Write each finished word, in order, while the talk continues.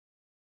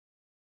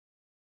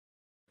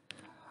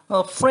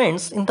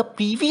Friends, in the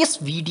previous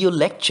video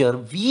lecture,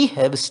 we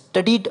have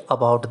studied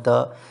about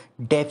the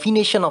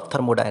definition of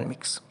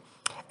thermodynamics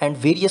and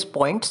various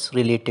points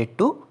related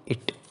to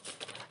it.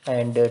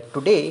 And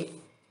today,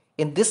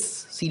 in this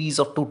series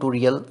of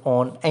tutorial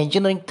on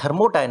engineering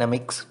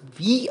thermodynamics,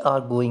 we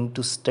are going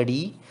to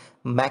study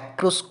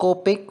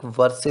macroscopic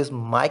versus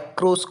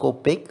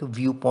microscopic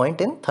viewpoint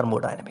in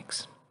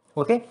thermodynamics.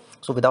 Okay,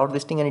 so without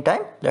wasting any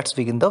time, let's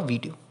begin the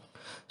video.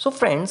 So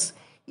friends,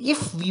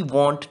 if we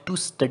want to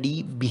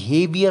study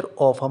behavior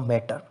of a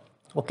matter,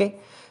 okay,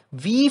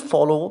 we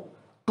follow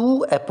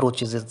two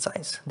approaches in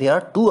science. There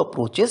are two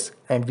approaches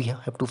and we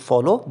have to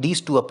follow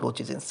these two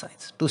approaches in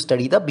science to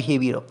study the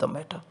behavior of the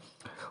matter.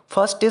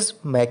 First is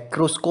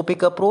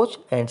macroscopic approach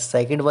and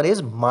second one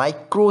is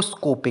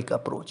microscopic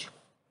approach.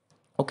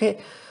 Okay,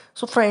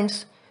 so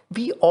friends,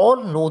 we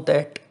all know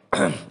that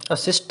a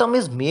system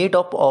is made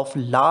up of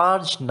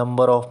large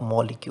number of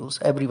molecules.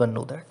 Everyone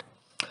know that.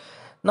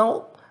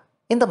 Now,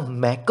 in the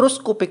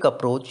macroscopic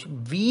approach,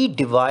 we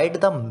divide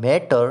the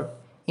matter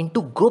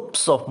into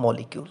groups of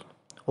molecule.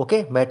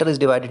 Okay, matter is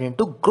divided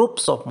into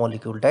groups of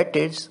molecule. That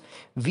is,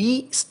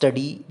 we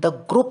study the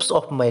groups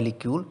of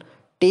molecule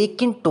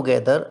taken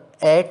together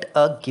at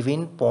a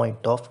given point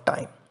of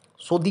time.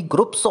 So the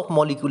groups of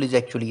molecule is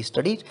actually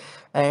studied,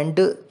 and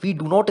we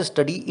do not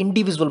study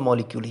individual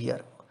molecule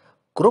here.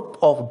 Group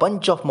of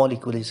bunch of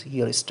molecule is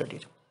here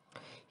studied.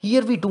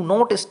 Here we do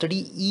not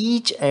study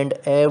each and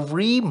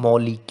every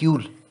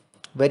molecule.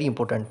 Very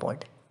important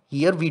point.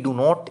 Here we do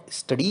not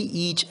study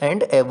each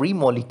and every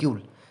molecule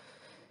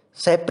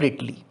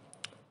separately.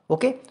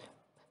 Okay.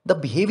 The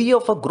behavior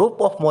of a group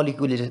of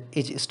molecule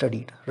is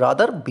studied.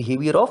 Rather,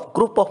 behavior of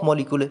group of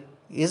molecule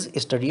is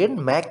studied in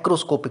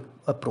macroscopic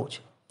approach.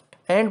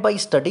 And by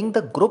studying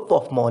the group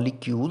of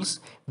molecules,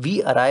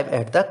 we arrive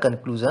at the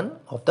conclusion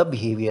of the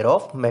behavior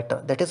of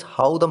matter. That is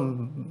how the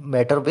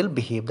matter will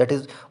behave. That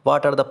is,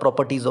 what are the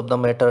properties of the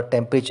matter,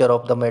 temperature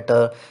of the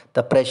matter,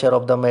 the pressure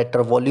of the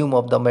matter, volume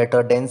of the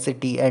matter,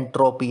 density,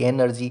 entropy,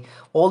 energy.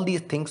 All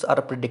these things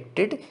are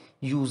predicted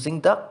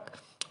using the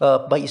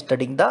by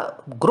studying the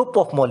group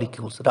of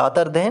molecules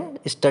rather than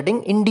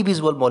studying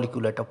individual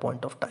molecule at a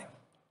point of time.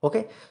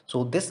 Okay,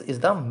 so this is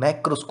the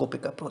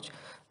macroscopic approach.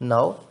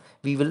 Now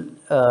we will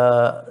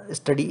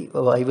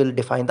I will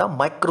define the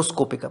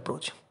microscopic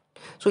approach.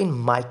 So in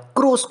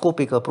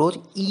microscopic approach,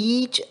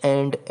 each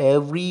and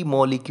every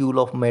molecule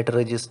of matter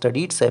is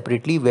studied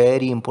separately.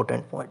 Very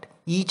important point.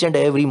 Each and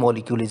every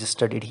molecule is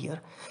studied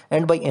here.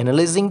 And by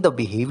analyzing the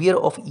behavior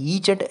of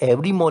each and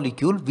every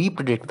molecule, we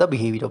predict the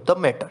behavior of the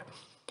matter.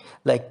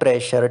 Like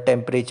pressure,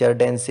 temperature,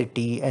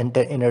 density, and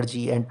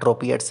energy,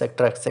 entropy,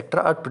 etc.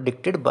 are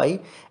predicted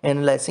by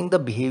analyzing the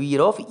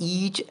behavior of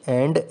each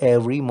and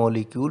every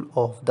molecule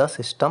of the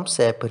system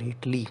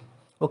separately.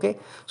 Okay,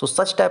 so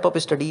such type of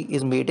study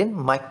is made in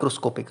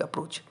microscopic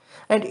approach,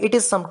 and it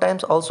is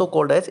sometimes also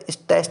called as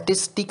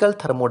statistical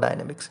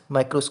thermodynamics.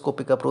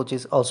 Microscopic approach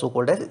is also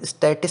called as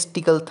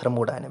statistical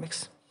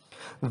thermodynamics,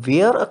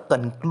 where a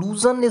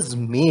conclusion is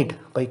made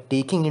by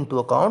taking into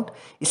account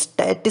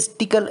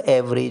statistical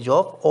average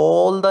of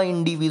all the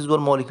individual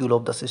molecule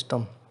of the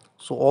system.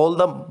 So all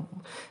the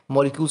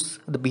molecules,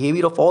 the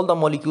behavior of all the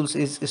molecules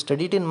is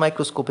studied in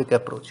microscopic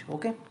approach.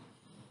 Okay.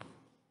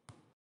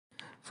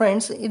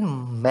 Friends, in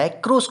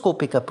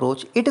macroscopic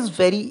approach, it is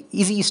very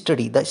easy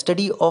study. The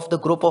study of the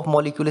group of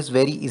molecule is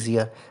very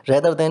easier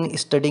rather than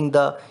studying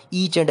the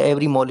each and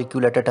every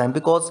molecule at a time,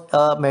 because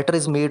matter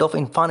is made of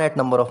infinite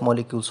number of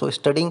molecules. So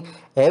studying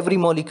every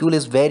molecule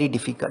is very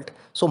difficult.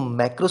 So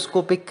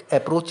macroscopic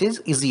approach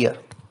is easier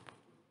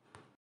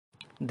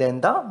than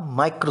the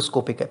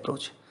microscopic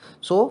approach.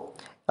 So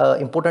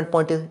important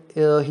point is,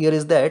 here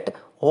is that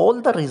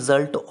all the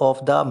result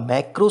of the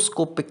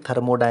macroscopic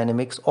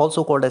thermodynamics,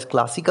 also called as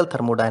classical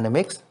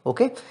thermodynamics,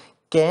 okay,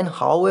 can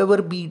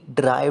however be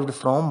derived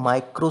from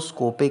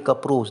microscopic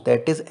approach.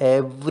 That is,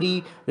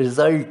 every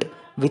result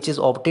which is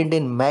obtained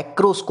in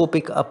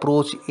macroscopic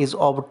approach is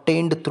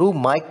obtained through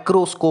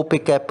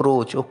microscopic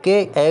approach.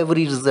 Okay,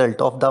 every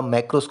result of the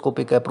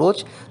macroscopic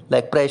approach,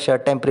 like pressure,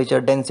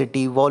 temperature,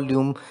 density,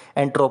 volume,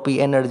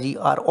 entropy, energy,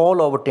 are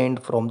all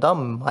obtained from the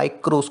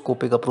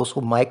microscopic approach.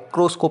 So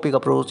microscopic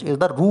approach is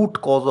the root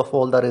cause of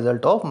all the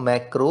result of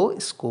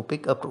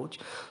macroscopic approach.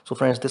 So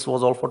friends, this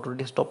was all for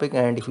today's topic,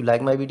 and if you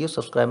like my video,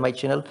 subscribe my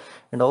channel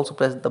and also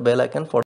press the bell icon for